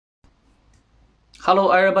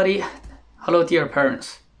Hello everybody, hello dear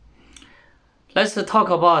parents. Let's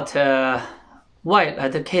talk about why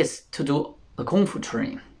let the kids to do the Kung Fu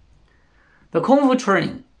training. The Kung Fu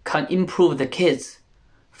training can improve the kids'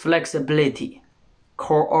 flexibility,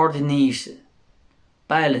 coordination,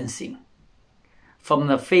 balancing from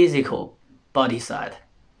the physical body side.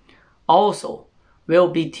 Also, will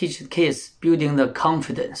be teach the kids building the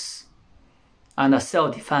confidence and the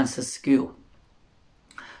self-defense skill.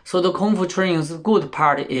 So the Kung Fu training's good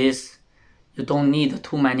part is you don't need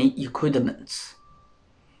too many equipments.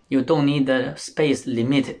 You don't need the space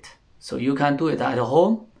limited. So you can do it at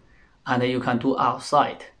home and you can do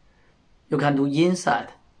outside. You can do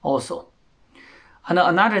inside also. And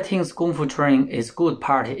another thing Kung Fu training is good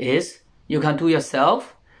part is you can do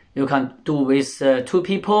yourself. You can do with 2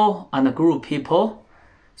 people and a group people.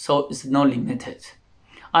 So it's not limited.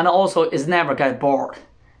 And also it's never get bored.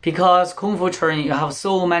 Because Kung Fu training, you have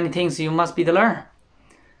so many things you must be to learn.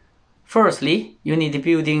 Firstly, you need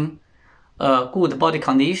building a good body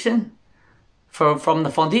condition. From the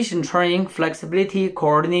foundation training, flexibility,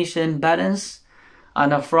 coordination, balance,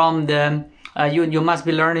 and from the you must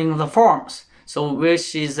be learning the forms. So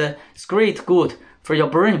which is it's great, good for your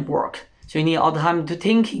brain work. So you need all the time to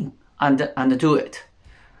thinking and do it.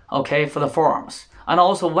 Okay, for the forms. And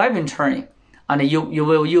also weapon training. And you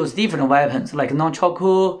will use different weapons like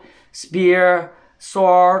nunchaku, spear,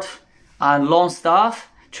 sword, and long staff,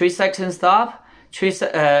 3-section staff,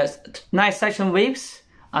 9-section whips,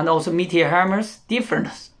 and also meteor hammers,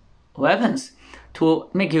 different weapons to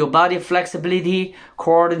make your body flexibility,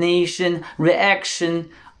 coordination, reaction,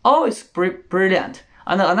 always brilliant.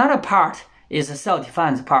 And another part is the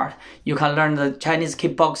self-defense part. You can learn the Chinese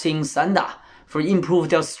kickboxing, sanda, for improve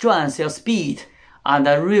their strength, their speed, and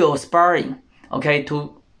the real sparring. Okay,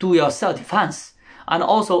 to do your self-defense. And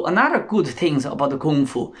also another good things about the Kung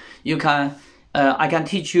Fu, you can, I can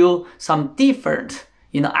teach you some different,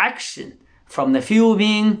 action from the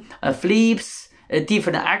filming, flips,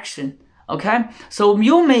 different action. Okay, so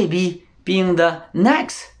you may be being the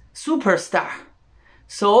next superstar.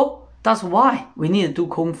 So that's why we need to do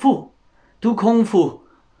Kung Fu. Do Kung Fu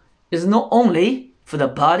is not only for the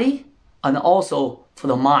body and also for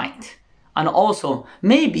the mind. And also,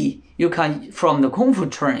 maybe you can, from the Kung Fu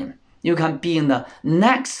training, you can be in the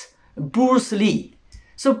next Bruce Lee.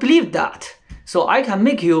 So believe that. So I can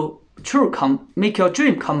make you make your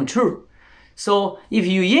dream come true. So if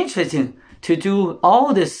you're interested to do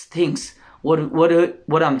all these things,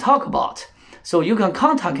 what I'm talking about, so you can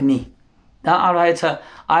contact me. Then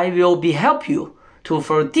I will be help you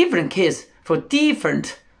for different kids, for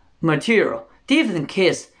different material. Different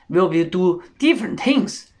kids will be do different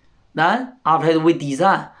things. Then after we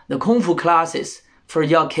design the Kung Fu classes for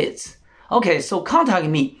your kids. Okay, so contact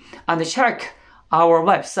me and check our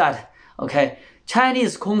website. Okay,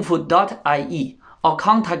 ChineseKungFu.ie or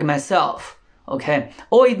contact myself. Okay,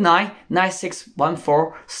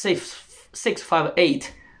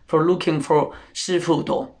 089-9614-658 for looking for Shi Fu.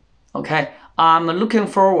 Okay, I'm looking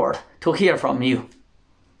forward to hear from you.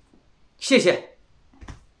 谢谢。